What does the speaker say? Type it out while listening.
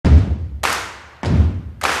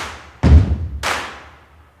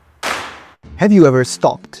Have you ever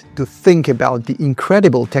stopped to think about the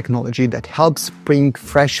incredible technology that helps bring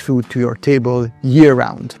fresh food to your table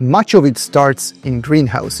year-round? Much of it starts in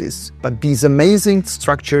greenhouses, but these amazing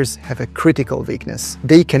structures have a critical weakness.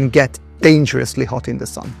 They can get dangerously hot in the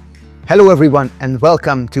sun. Hello everyone and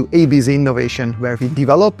welcome to ABZ Innovation, where we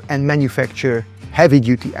develop and manufacture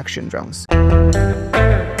heavy-duty action drones.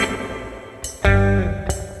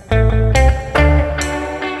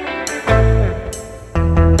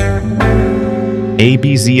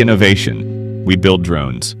 ABZ Innovation. We build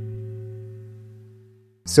drones.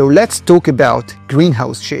 So let's talk about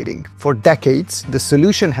greenhouse shading. For decades, the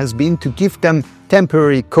solution has been to give them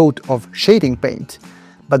temporary coat of shading paint.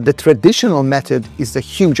 But the traditional method is a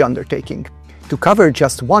huge undertaking. To cover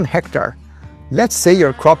just 1 hectare, let's say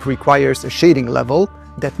your crop requires a shading level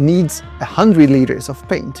that needs 100 liters of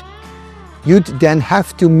paint. You'd then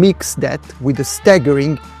have to mix that with a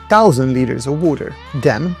staggering 1,000 liters of water.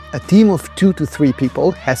 Then, a team of 2 to 3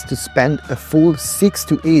 people has to spend a full 6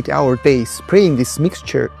 to 8 hour day spraying this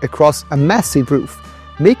mixture across a massive roof,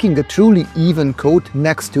 making a truly even coat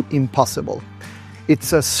next to impossible.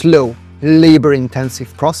 It's a slow,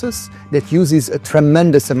 labor-intensive process that uses a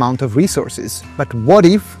tremendous amount of resources. But what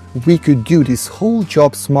if we could do this whole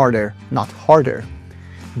job smarter, not harder?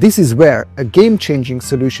 This is where a game-changing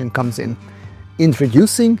solution comes in.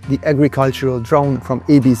 Introducing the agricultural drone from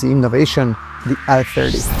ABZ Innovation, the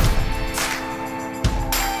L30.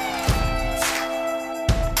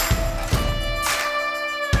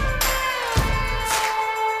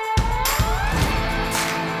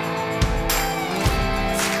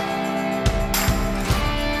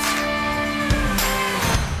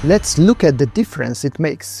 Let's look at the difference it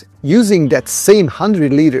makes. Using that same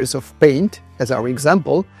 100 liters of paint as our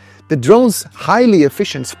example, the drone's highly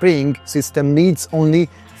efficient spraying system needs only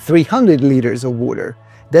 300 liters of water.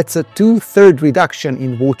 That's a 2/3 reduction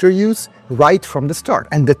in water use right from the start.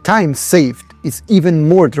 And the time saved is even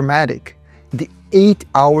more dramatic. The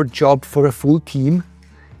 8-hour job for a full team,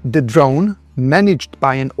 the drone, managed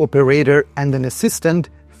by an operator and an assistant,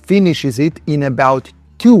 finishes it in about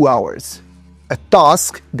 2 hours. A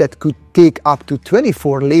task that could take up to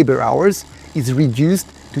 24 labor hours is reduced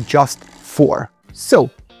to just 4. So,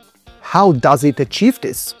 how does it achieve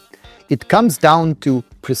this? It comes down to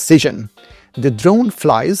precision. The drone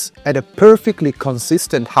flies at a perfectly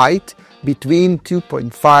consistent height between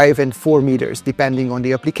 2.5 and 4 meters, depending on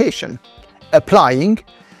the application, applying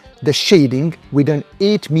the shading with an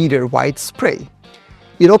 8-meter wide spray.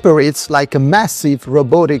 It operates like a massive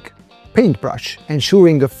robotic paintbrush,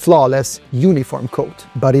 ensuring a flawless, uniform coat.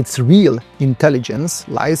 But its real intelligence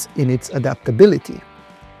lies in its adaptability.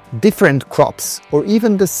 Different crops, or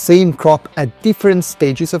even the same crop at different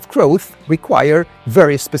stages of growth, require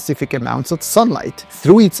very specific amounts of sunlight.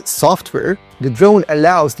 Through its software, the drone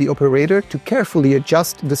allows the operator to carefully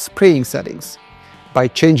adjust the spraying settings. By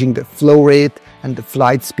changing the flow rate and the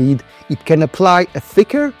flight speed, it can apply a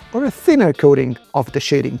thicker or a thinner coating of the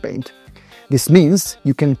shading paint. This means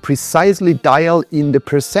you can precisely dial in the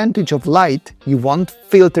percentage of light you want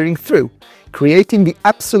filtering through, creating the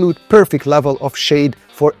absolute perfect level of shade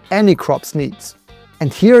for any crop's needs.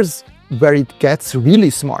 And here's where it gets really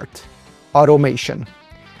smart: automation.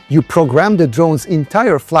 You program the drone's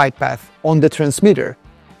entire flight path on the transmitter,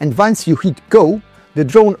 and once you hit go, the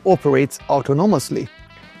drone operates autonomously.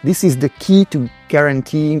 This is the key to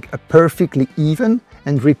guaranteeing a perfectly even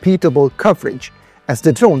and repeatable coverage, as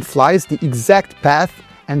the drone flies the exact path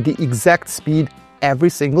and the exact speed every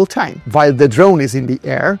single time. While the drone is in the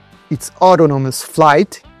air, its autonomous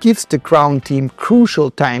flight gives the ground team crucial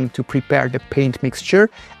time to prepare the paint mixture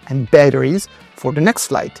and batteries for the next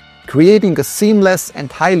flight, creating a seamless and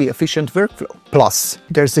highly efficient workflow. Plus,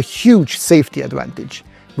 there's a huge safety advantage.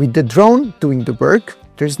 With the drone doing the work,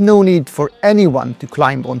 there's no need for anyone to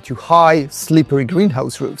climb onto high, slippery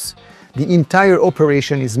greenhouse roofs. The entire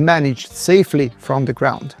operation is managed safely from the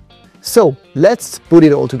ground. So let's put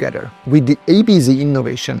it all together. With the ABZ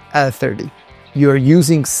Innovation L30, you are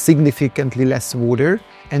using significantly less water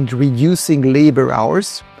and reducing labor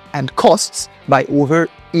hours and costs by over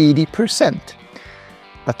 80%.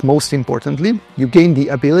 But most importantly, you gain the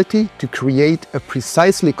ability to create a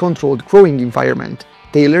precisely controlled growing environment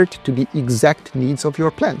tailored to the exact needs of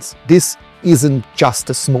your plants. This isn't just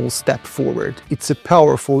a small step forward. It's a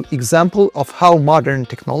powerful example of how modern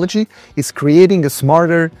technology is creating a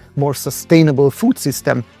smarter, more sustainable food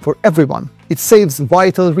system for everyone. It saves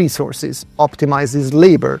vital resources, optimizes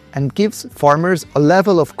labor, and gives farmers a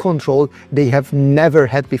level of control they have never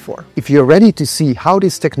had before. If you're ready to see how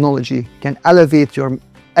this technology can elevate your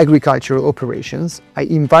agricultural operations, I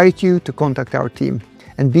invite you to contact our team.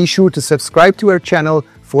 And be sure to subscribe to our channel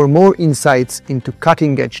for more insights into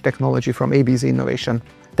cutting-edge technology from ABZ Innovation.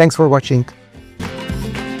 Thanks for watching.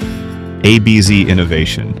 ABZ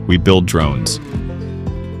Innovation. We build drones.